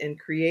interested in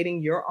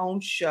creating your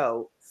own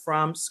show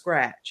from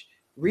scratch,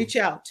 reach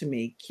out to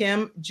me,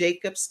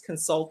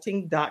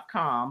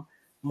 kimjacobsconsulting.com,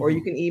 or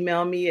you can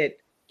email me at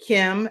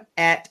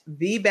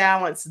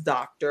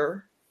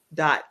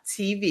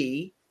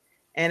kim@thebalancedoctor.tv,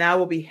 and I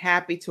will be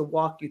happy to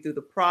walk you through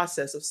the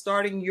process of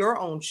starting your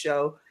own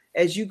show.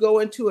 As you go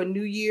into a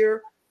new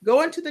year,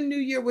 go into the new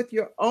year with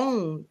your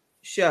own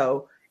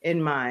show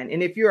in mind.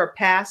 And if you're a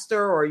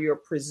pastor or you're a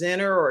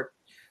presenter,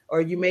 or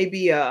you may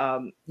be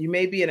an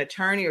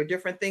attorney or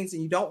different things,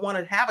 and you don't want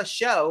to have a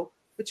show,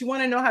 but you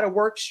want to know how to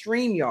work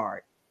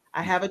StreamYard,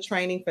 I have a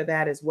training for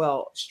that as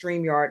well,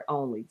 StreamYard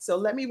only. So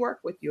let me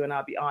work with you, and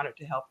I'll be honored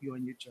to help you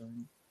on your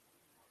journey.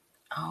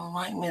 All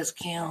right, Miss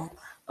Kim.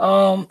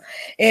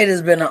 It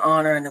has been an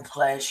honor and a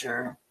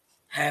pleasure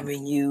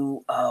having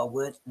you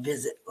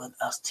visit with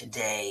us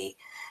today,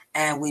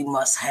 and we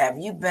must have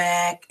you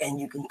back. And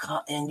you can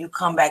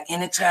come back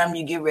anytime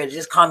you get ready.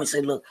 Just call me and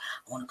say, "Look,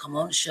 I want to come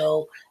on the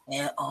show."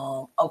 And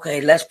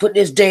okay, let's put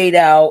this date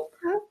out.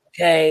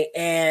 Okay,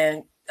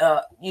 and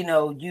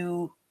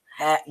you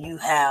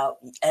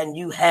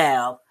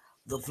have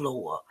the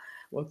floor.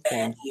 Well,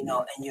 And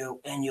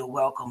you're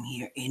welcome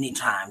here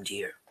anytime,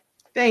 dear.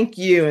 Thank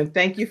you. And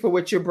thank you for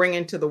what you're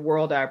bringing to the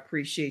world. I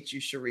appreciate you,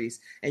 Sharice.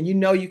 And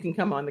you can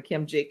come on the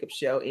Kim Jacobs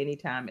Show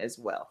anytime as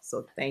well.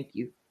 So thank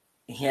you.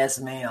 Yes,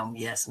 ma'am.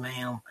 Yes,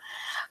 ma'am.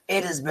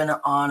 It has been an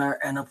honor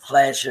and a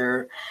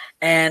pleasure.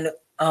 And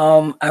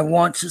I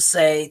want to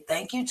say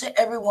thank you to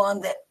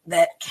everyone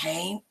that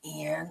came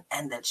in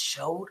and that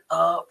showed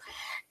up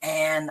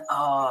and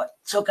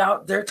took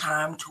out their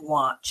time to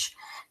watch.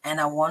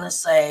 And I want to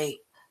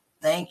say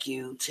thank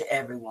you to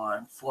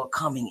everyone for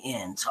coming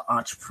in to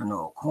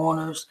Entrepreneur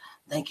Corners.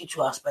 Thank you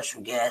to our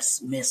special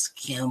guest, Miss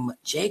Kim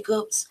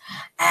Jacobs.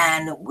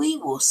 And we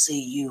will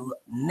see you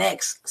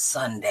next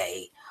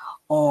Sunday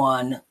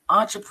on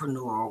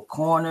Entrepreneurial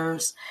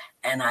Corners.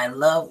 And I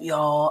love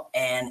y'all.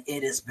 And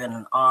it has been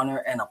an honor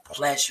and a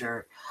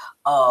pleasure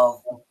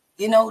of,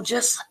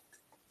 just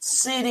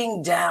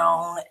sitting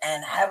down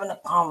and having a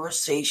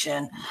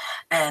conversation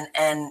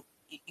and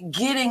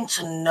getting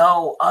to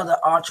know other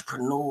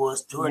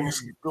entrepreneurs during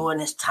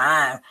this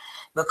time,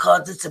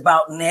 because it's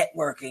about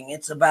networking.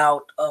 It's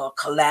about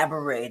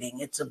collaborating.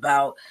 It's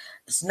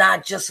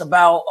not just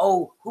about,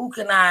 how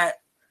can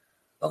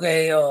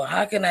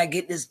I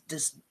get this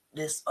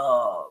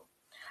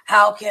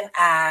how can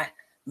I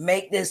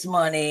make this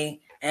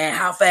money and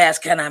how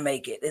fast can I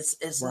make it?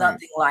 It's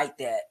nothing like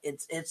that.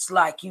 It's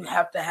like you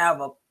have to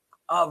have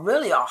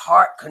really a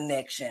heart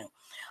connection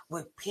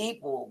with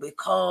people,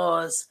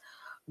 because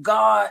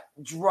God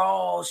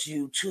draws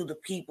you to the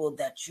people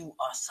that you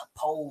are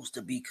supposed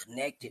to be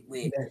connected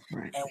with.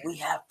 And we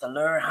have to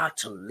learn how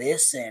to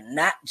listen,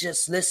 not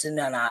just listen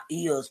in our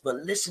ears, but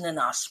listen in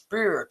our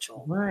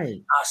spiritual,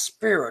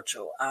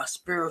 our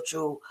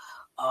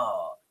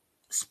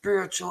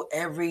spiritual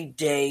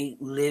everyday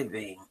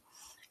living.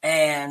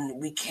 And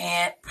we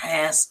can't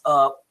pass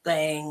up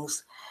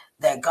things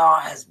that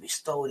God has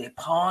bestowed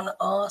upon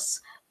us,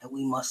 and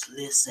we must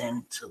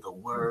listen to the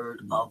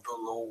word of the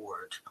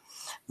Lord.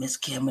 Miss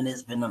Kim, it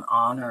has been an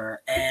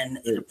honor and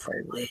a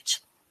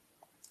privilege.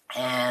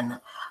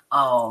 And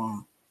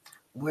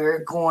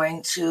we're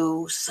going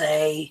to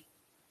say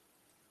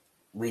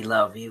we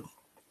love you.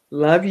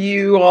 Love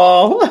you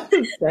all.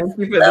 Thank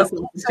you for this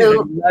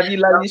opportunity.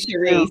 Love you,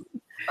 Sharice.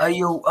 I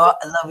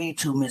love you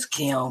too, Miss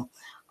Kim.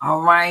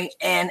 All right.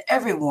 And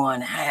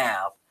everyone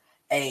have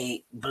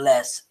a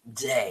blessed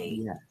day.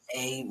 Yes.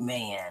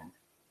 Amen.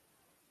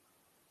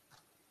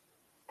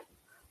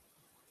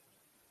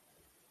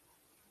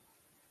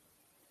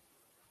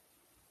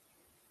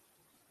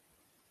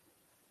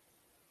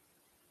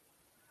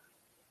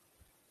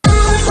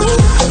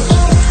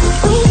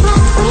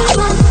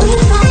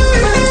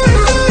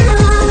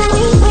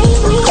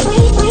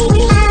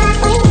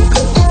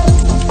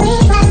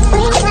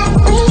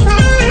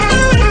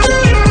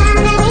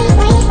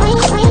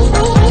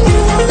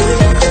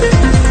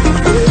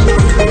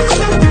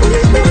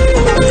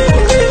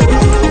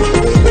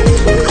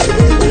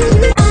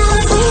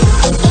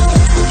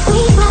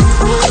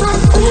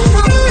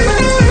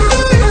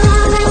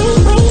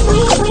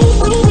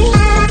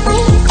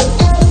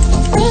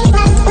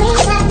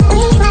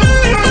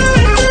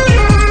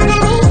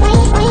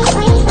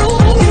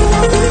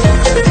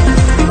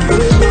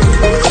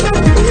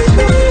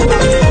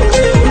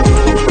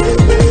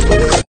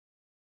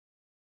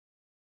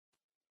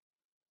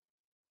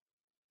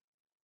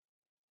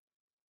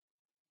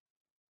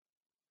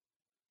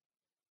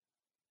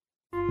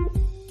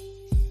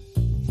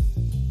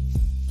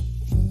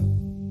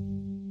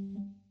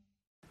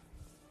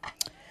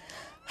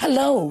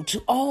 Hello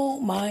to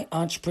all my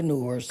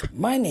entrepreneurs.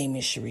 My name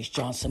is Sharice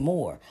Johnson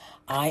Moore.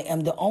 I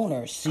am the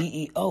owner,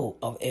 CEO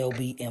of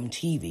LBM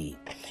TV.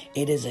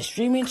 It is a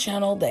streaming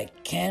channel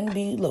that can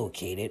be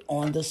located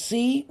on the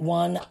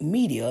C1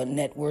 Media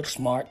Network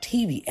Smart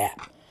TV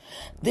app.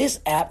 This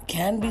app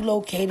can be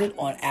located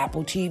on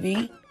Apple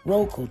TV,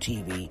 Roku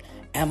TV,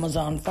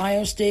 Amazon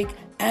Fire Stick,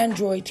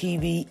 Android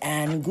TV,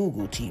 and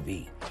Google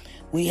TV.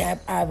 We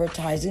have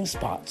advertising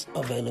spots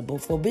available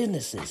for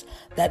businesses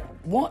that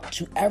want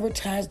to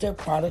advertise their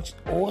products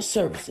or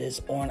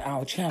services on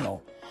our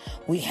channel.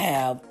 We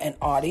have an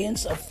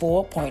audience of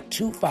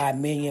 4.25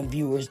 million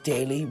viewers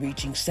daily,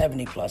 reaching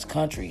 70 plus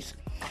countries.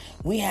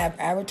 We have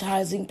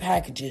advertising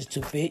packages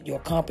to fit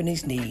your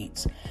company's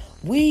needs.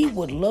 We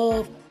would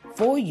love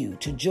for you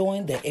to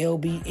join the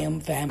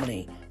LBM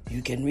family.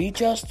 You can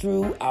reach us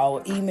through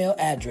our email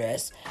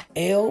address,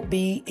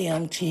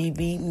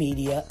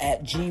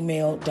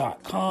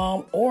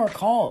 lbmtvmedia@gmail.com, or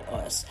call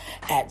us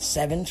at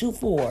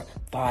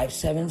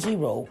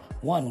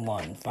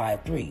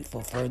 724-570-1153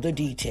 for further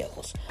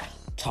details.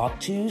 Talk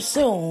to you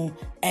soon,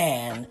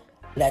 and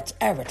let's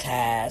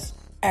advertise,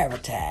 and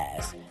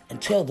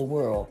tell the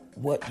world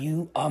what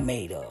you are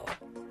made of.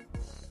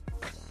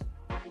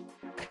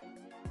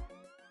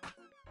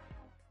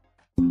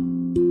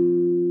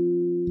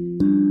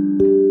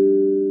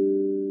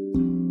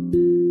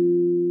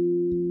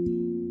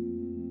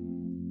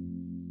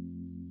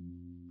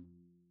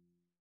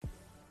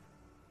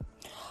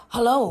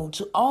 Hello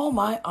to all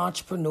my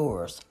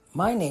entrepreneurs.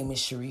 My name is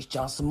Sharice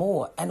Johnson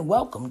Moore, and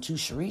welcome to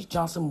Sharice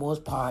Johnson Moore's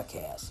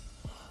podcast.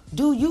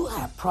 Do you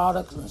have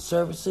products and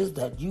services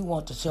that you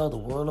want to tell the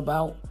world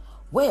about?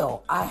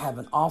 Well, I have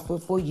an offer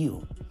for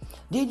you.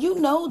 Did you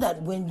know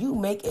that when you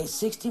make a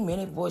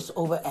 60-minute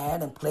voiceover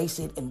ad and place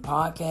it in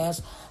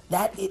podcasts,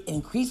 that it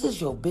increases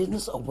your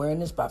business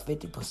awareness by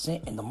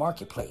 50% in the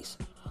marketplace?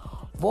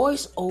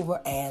 Voice-over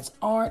ads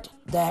aren't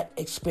that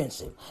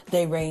expensive.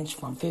 They range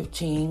from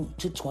 $15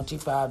 to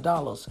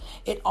 $25.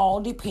 It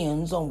all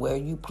depends on where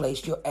you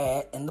place your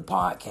ad in the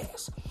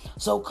podcast.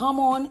 So come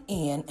on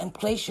in and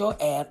place your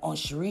ad on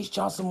Sharice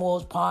Johnson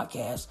Moore's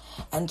podcast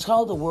and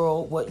tell the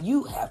world what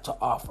you have to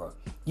offer.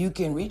 You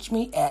can reach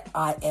me at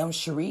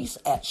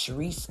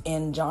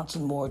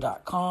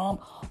IamSharice@ShariceNJohnsonMoore.com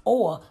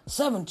or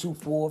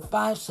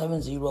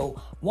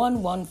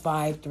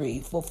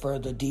 724-570-1153 for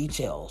further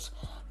details.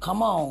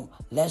 Come on,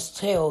 let's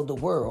tell the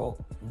world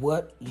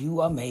what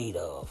you are made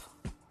of.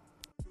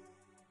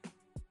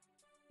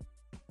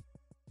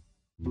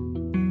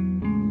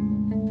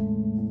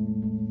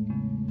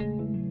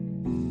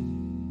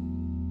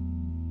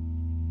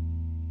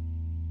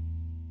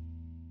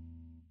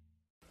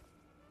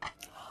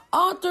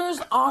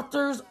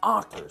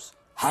 Authors.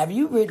 Have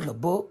you written a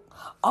book?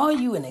 Are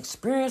you an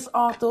experienced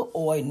author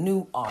or a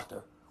new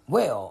author?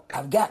 Well,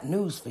 I've got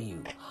news for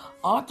you.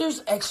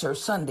 Authors Excerpt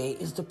Sunday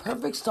is the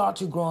perfect start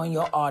to growing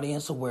your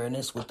audience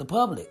awareness with the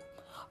public.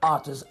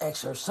 Authors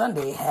Excerpt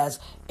Sunday has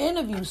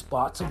interview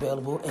spots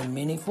available in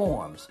many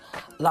forms.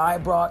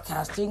 Live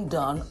broadcasting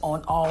done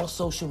on all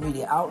social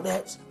media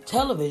outlets,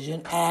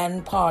 television,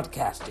 and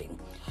podcasting.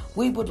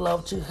 We would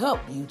love to help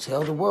you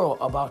tell the world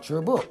about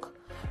your book.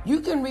 You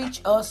can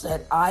reach us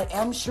at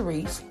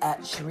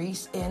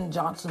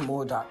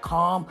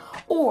IamSharice@ShariceNJohnsonMoore.com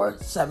or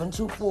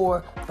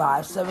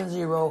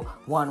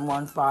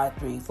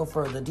 724-570-1153 for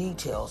further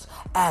details.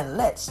 And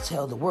let's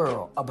tell the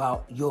world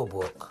about your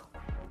book.